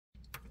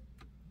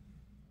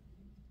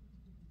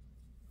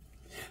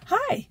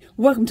Hi,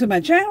 welcome to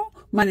my channel.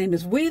 My name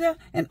is Weta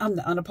and I'm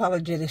the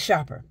Unapologetic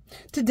Shopper.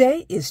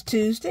 Today is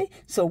Tuesday,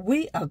 so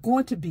we are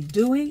going to be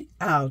doing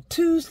our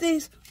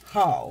Tuesday's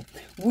haul.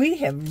 We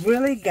have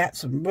really got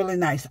some really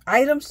nice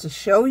items to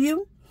show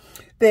you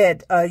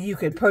that you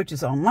can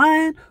purchase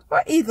online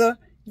or either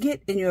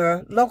get in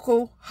your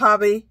local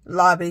Hobby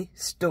Lobby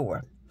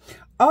store.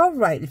 All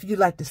right, if you'd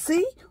like to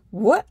see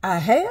what I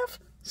have,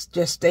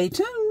 just stay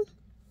tuned.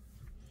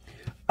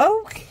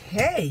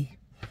 Okay.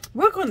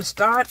 We're going to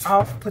start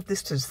off, put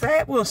this to the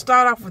side. We'll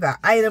start off with our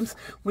items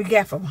we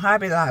got from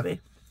Hobby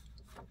Lobby.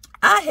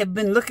 I have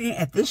been looking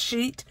at this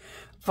sheet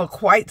for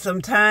quite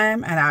some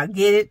time, and I'll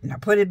get it, and I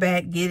put it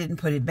back, get it, and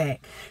put it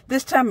back.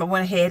 This time I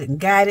went ahead and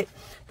got it.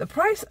 The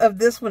price of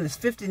this one is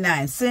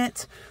 59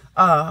 cents.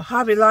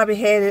 Hobby Lobby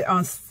had it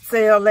on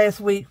sale last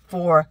week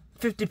for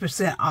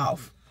 50%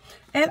 off.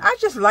 And I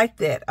just like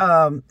that.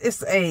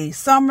 It's a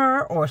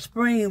summer or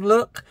spring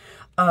look.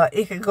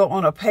 It can go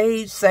on a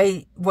page,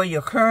 say where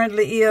your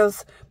currently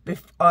is,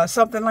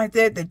 something like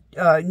that,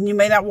 that you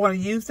may not want to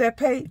use that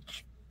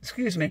page.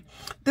 Excuse me.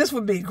 This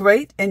would be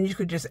great, and you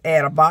could just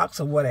add a box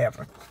or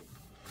whatever.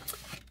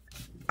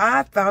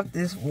 I thought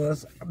this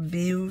was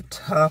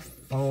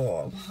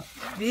beautiful.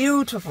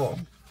 Beautiful.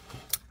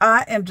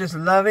 I am just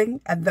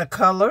loving the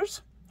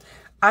colors.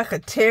 I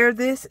could tear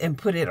this and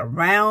put it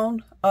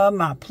around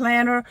my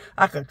planner.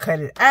 I could cut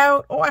it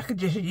out, or I could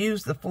just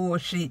use the full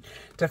sheet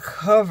to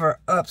cover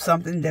up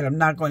something that I'm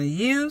not going to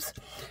use.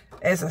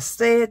 As I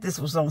said, this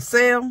was on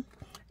sale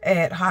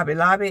at Hobby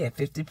Lobby at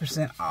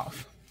 50%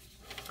 off.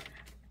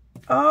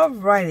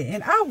 Alrighty,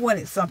 and I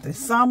wanted something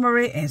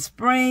summery and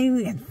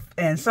spring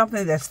and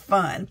something that's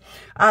fun.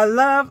 I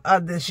love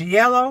this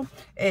yellow.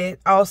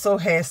 It also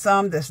has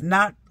some that's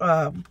not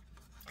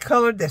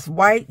colored, that's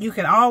white. You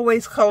can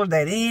always color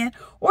that in,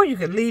 or you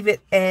can leave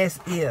it as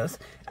is.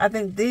 I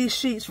think these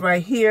sheets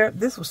right here,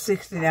 this was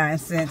 69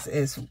 cents,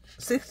 is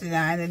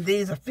 69, and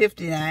these are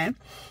 59,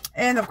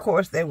 and of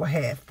course they were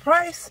half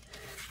price.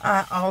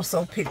 I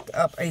also picked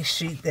up a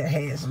sheet that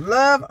has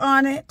love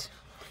on it.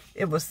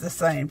 It was the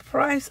same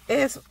price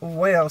as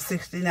well,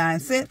 69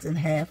 cents, and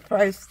half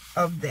price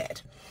of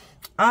that.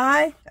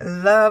 I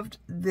loved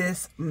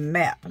this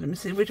map. Let me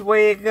see which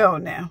way it go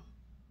now.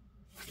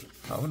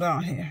 Hold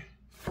on here.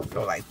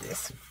 Go like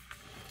this.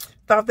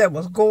 Thought that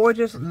was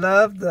gorgeous.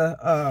 Love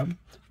the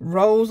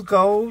rose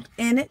gold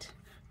in it.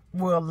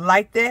 Will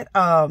like that.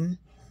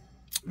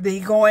 The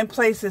Going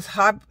Places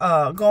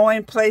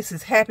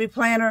Happy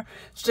Planner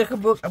sticker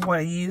book. I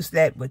want to use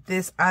that with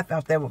this. I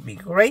thought that would be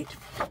great.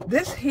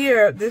 This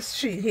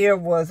sheet here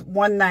was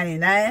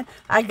 $1.99.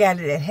 I got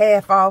it at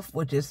half off,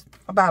 which is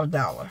about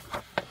 $1.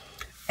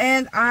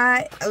 And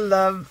I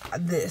love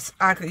this.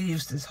 I could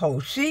use this whole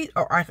sheet,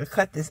 or I could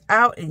cut this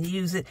out and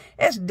use it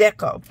as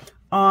deco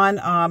on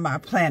my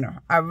planner.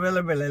 I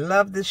really, really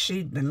love this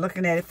sheet. Been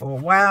looking at it for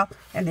a while,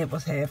 and it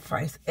was half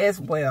price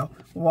as well,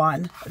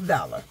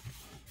 $1.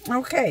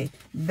 Okay,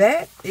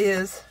 that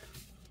is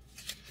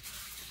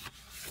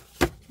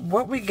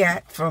what we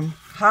got from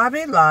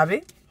Hobby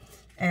Lobby.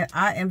 And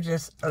I am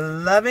just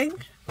loving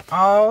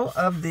all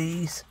of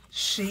these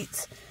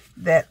sheets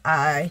that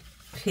I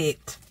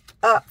picked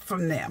up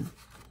from them.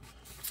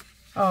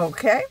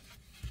 Okay,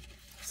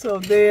 so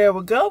there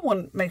we go.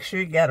 Want to make sure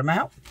you got them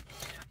out.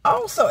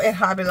 Also at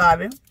Hobby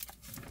Lobby,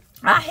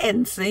 I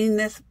hadn't seen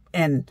this,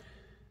 and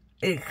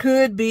it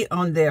could be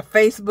on their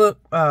Facebook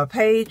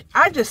page.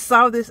 I just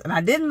saw this and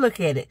I didn't look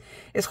at it.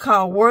 It's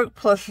called Work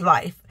Plus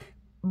Life.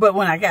 But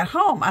when I got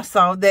home, I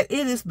saw that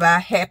it is by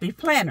Happy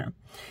Planner.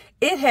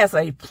 It has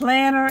a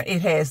planner,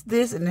 it has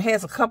this, and it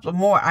has a couple of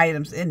more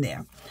items in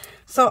there.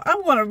 So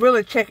I'm going to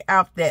really check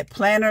out that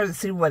planner to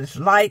see what it's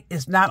like.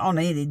 It's not on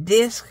any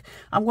disc.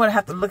 I'm going to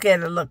have to look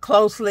at it a little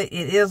closely.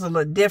 It is a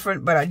little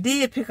different, but I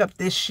did pick up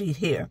this sheet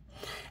here.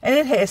 And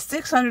it has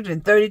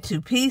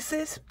 632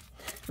 pieces.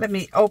 Let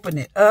me open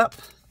it up,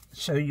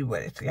 show you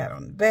what it's got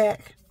on the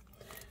back.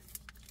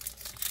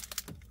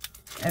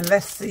 And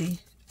let's see,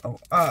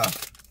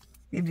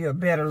 give you a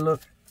better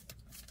look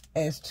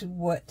as to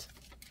what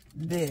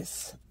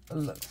this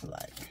looks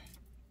like.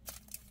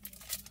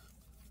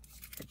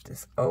 Get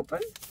this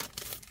open.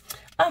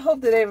 I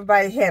hope that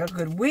everybody had a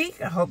good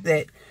week. I hope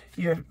that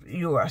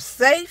you are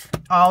safe.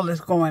 All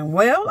is going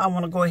well. I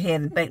want to go ahead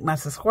and thank my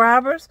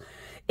subscribers.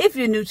 If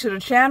you're new to the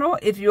channel,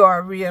 if you are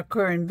a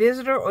reoccurring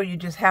visitor, or you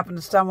just happen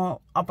to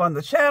stumble up on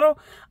the channel,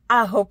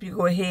 I hope you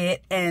go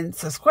ahead and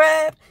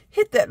subscribe,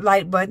 hit that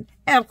like button,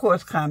 and of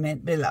course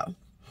comment below.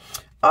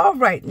 All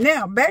right,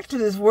 now back to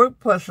this Work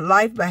Plus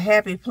Life by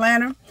Happy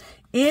Planner.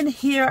 In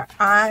here,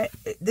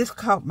 this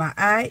caught my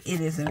eye.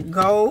 It is in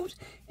gold,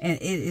 and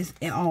it is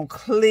on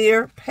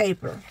clear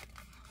paper.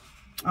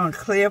 On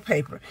clear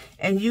paper.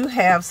 And you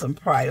have some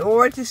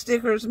priority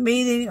stickers,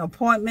 meeting,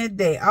 appointment,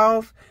 day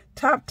off,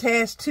 top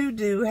task, to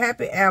do,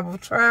 happy hour,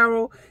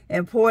 travel,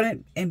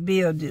 important, and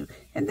bill due.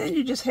 And then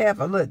you just have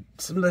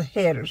some little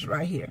headers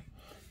right here.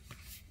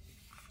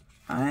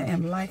 I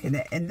am liking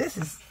that. And this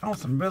is on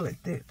some really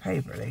thick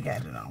paper they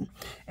got it on.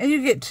 And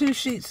you get 2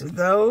 sheets of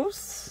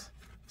those.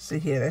 See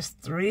here, that's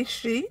 3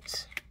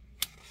 sheets.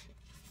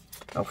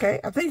 Okay,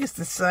 I think it's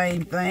the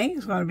same thing.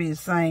 It's going to be the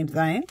same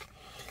thing.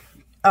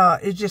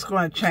 It's just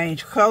going to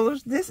change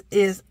colors. This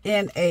is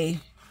in a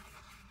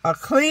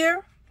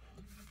clear.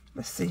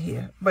 Let's see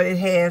here. But it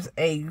has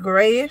a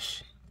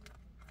grayish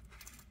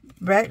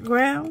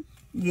background.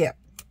 Yep,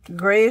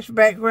 grayish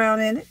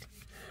background in it.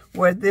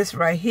 Where this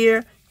right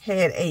here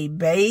had a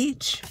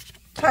beige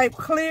type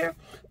clear.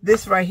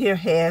 This right here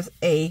has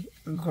a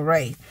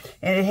gray.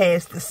 And it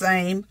has the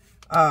same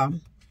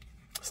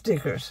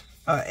stickers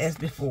as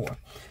before.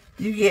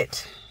 You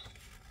get,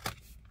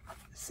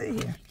 let's see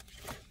here.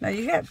 Now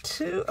you got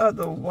 2 of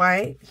the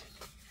white.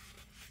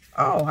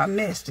 Oh, I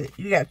missed it.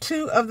 You got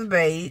 2 of the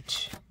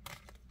beige.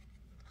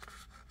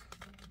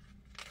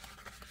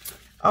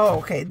 Oh,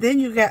 okay.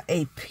 Then you got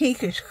a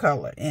pinkish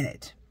color in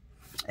it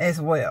as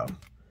well.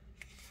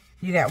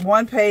 You got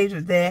 1 page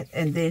of that,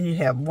 and then you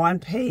have 1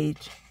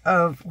 page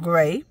of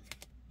gray.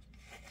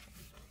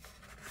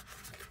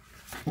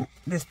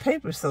 This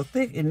paper is so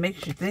thick, it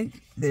makes you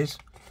think there's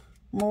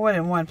more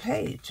than 1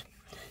 page.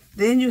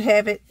 Then you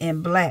have it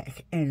in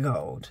black and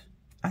gold.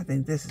 I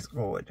think this is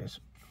gorgeous.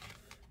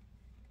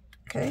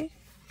 Okay.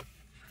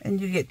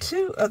 And you get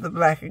 2 of the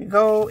black and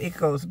gold. It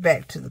goes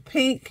back to the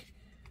pink.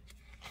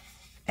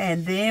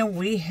 And then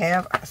we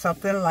have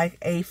something like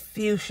a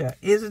fuchsia.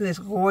 Isn't this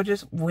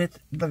gorgeous with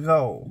the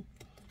gold?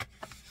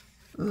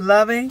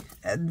 Loving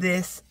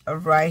this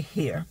right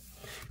here.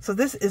 So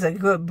this is a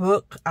good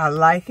book. I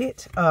like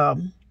it.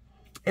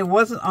 It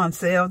wasn't on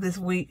sale this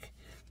week,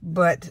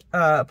 but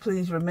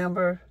please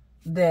remember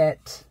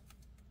that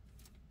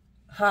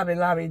Hobby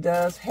Lobby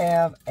does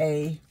have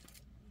a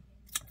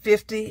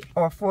 50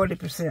 or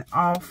 40%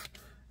 off.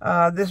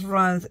 This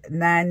runs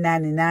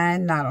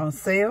 $9.99, not on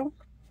sale.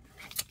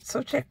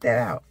 So check that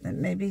out. And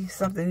maybe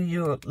something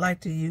you would like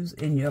to use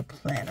in your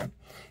planner.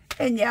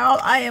 And y'all,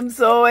 I am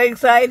so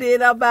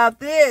excited about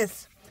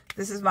this.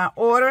 This is my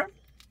order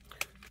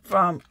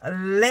from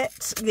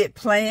Let's Get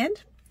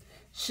Planned.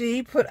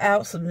 She put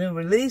out some new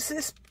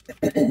releases.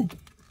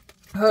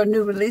 Her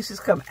new releases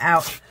come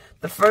out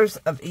the first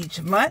of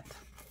each month.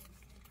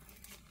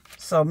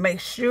 So make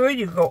sure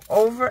you go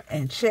over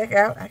and check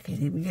out. I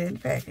can't even get in the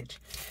package.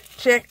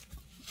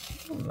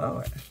 Oh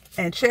Lord.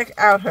 And check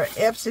out her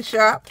Etsy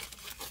shop.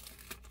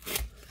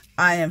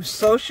 I am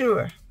so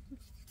sure,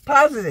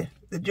 positive,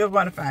 that you're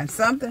going to find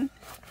something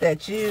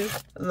that you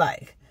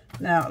like.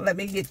 Now, let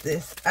me get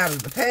this out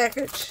of the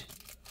package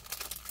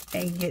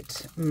and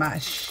get my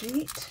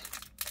sheet,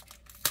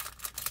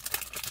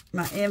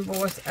 my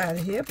invoice out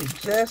of here for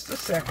just a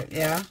second,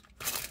 y'all.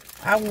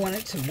 I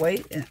wanted to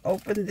wait and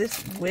open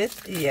this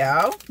with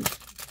y'all.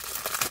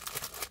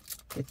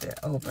 Get that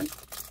open.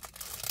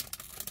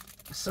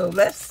 So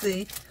let's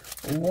see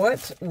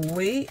what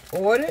we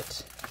ordered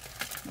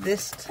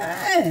this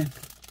time.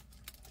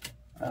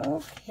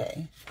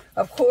 Okay.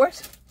 Of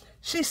course,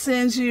 she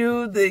sends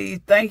you the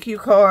thank you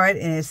card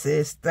and it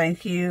says,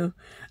 thank you.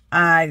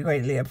 I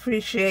greatly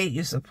appreciate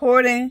you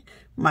supporting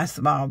my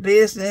small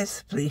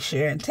business. Please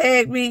share and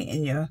tag me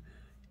in your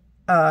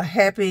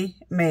happy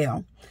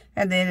mail.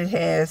 And then it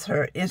has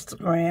her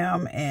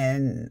Instagram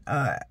and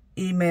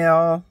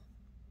email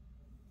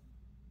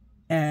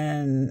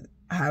and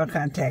how to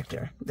contact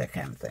her, that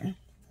kind of thing.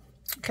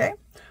 Okay.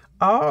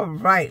 All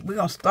right. We're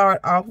going to start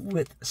off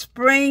with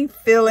spring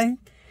filling.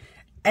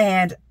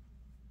 And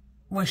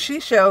when she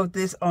showed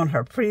this on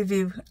her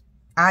preview,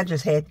 I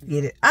just had to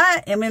get it.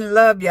 I am in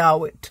love,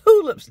 y'all, with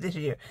tulips this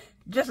year.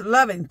 Just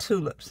loving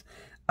tulips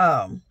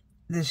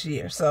this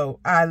year. So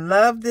I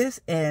love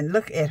this. And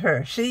look at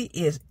her. She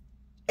is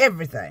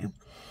everything.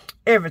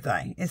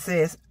 Everything. It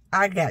says,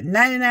 I got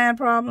 99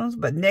 problems,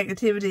 but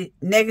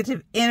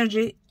negative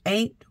energy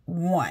ain't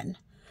one.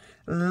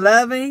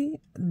 Loving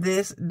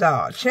this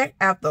doll. Check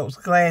out those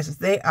glasses.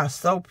 They are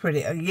so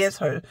pretty against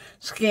her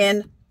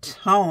skin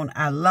tone.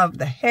 I love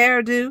the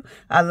hairdo.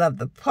 I love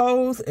the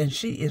pose. And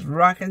she is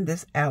rocking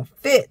this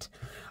outfit.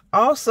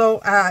 Also,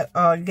 I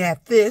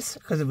got this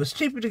because it was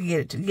cheaper to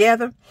get it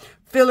together.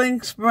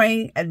 Filling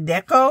spring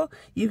deco.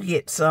 You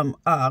get some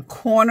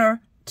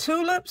corner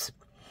tulips.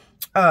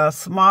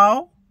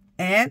 Small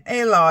and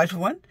a large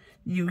one.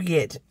 You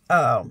get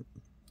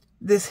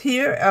this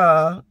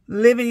here,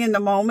 living in the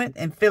moment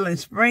and feeling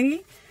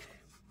springy.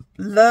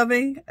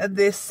 Loving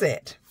this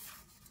set.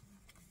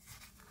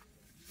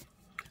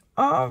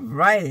 All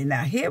righty,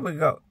 now here we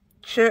go.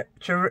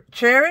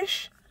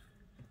 Cherish.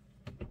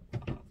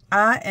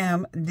 I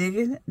am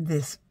digging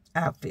this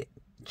outfit.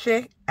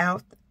 Check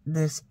out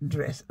this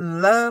dress.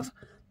 Love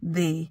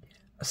the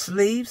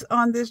sleeves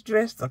on this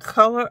dress. The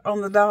color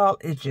on the doll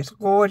is just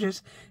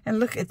gorgeous. And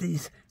look at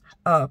these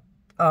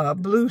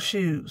blue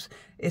shoes.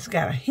 It's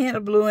got a hint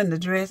of blue in the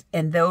dress,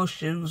 and those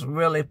shoes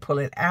really pull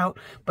it out.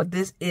 But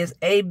this is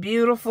a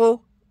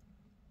beautiful,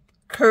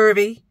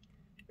 curvy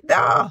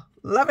doll.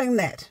 Loving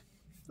that.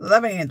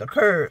 Loving the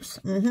curves.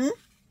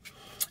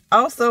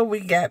 Also, we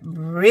got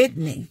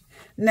Brittany.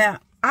 Now,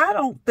 I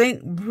don't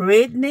think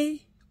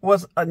Brittany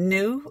was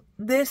new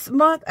this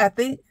month. I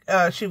think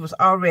she was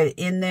already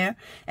in there,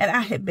 and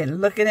I had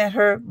been looking at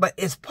her, but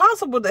it's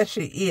possible that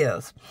she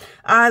is.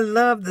 I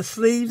love the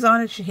sleeves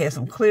on it. She has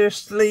some clear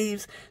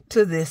sleeves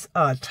to this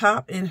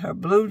top in her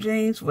blue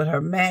jeans with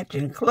her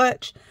matching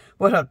clutch,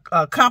 with her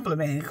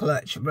complementing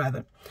clutch,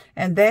 rather.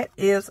 And that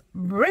is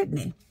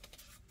Brittany.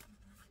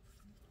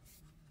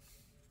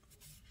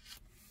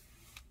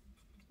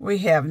 We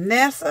have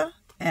Nessa,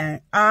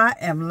 and I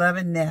am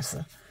loving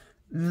Nessa.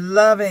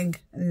 Loving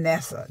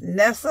Nessa.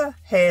 Nessa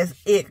has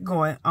it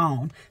going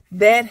on.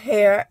 That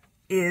hair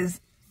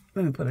is,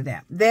 let me put it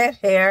down. That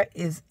hair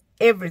is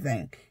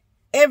everything.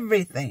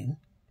 Everything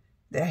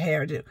that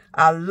hair do.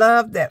 I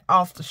love that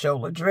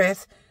off-the-shoulder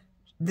dress.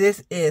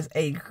 This is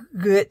a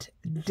good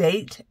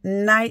date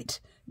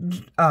night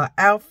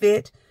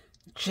outfit.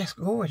 Just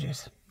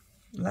gorgeous.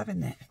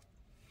 Loving that.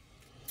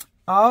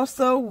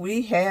 Also,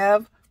 we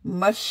have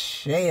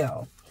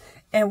Michelle.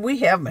 And we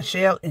have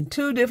Michelle in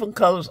 2 different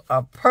colors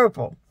of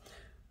purple.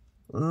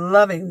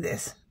 Loving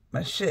this.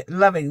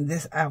 Loving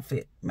this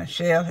outfit.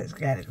 Michelle has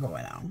got it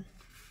going on.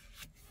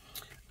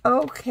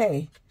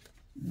 Okay.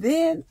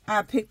 Then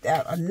I picked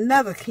out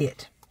another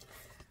kit.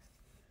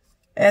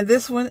 And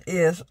this one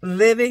is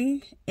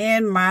Living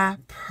in My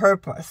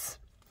Purpose.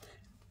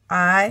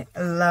 I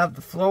love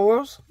the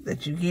florals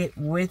that you get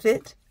with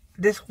it.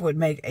 This would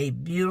make a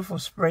beautiful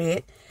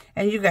spread.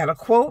 And you got a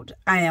quote: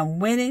 I am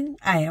winning,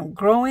 I am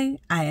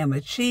growing, I am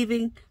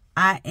achieving,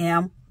 I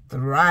am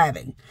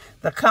thriving.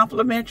 The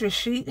complimentary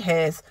sheet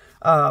has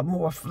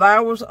more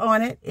flowers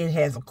on it. It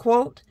has a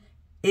quote: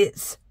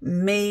 it's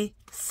me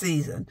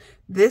season.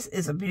 This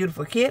is a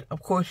beautiful kit.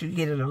 Of course, you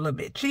get it a little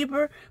bit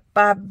cheaper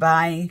by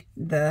buying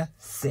the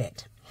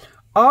set.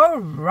 All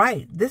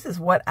right, this is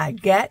what I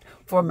got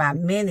for my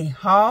mini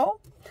haul.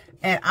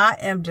 And I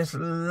am just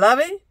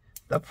loving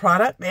the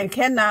product and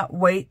cannot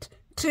wait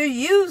to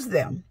use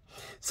them.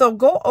 So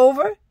go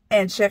over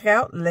and check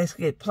out Let's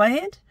Get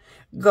Planned.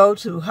 Go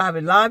to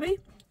Hobby Lobby.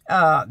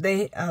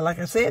 Like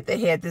I said, they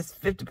had this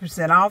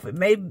 50% off. It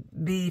may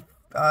be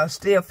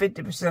still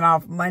 50%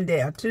 off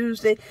Monday or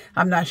Tuesday.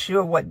 I'm not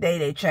sure what day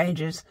they change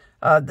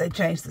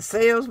the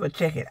sales, but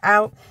check it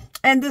out.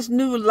 And this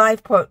new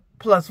Life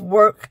Plus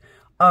Work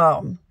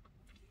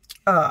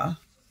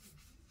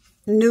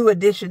new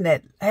addition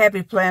that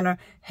Happy Planner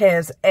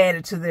has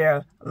added to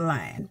their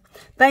line.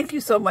 Thank you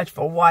so much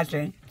for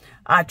watching.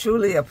 I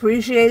truly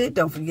appreciate it.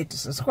 Don't forget to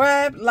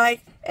subscribe,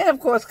 like, and of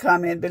course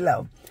comment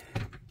below.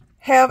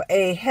 Have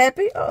a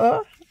happy,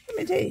 let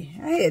me tell you,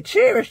 I had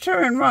Cherish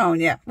turn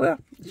wrong. Yeah, well,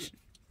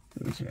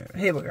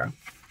 here we go.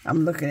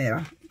 I'm looking at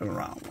her the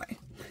wrong way.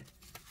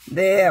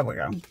 There we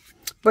go.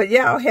 But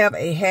y'all have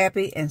a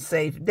happy and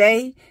safe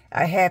day,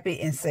 a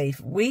happy and safe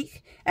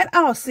week, and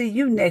I'll see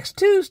you next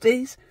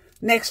Tuesday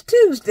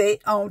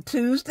on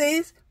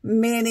Tuesday's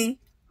Mini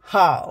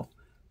Haul.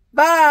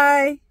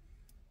 Bye.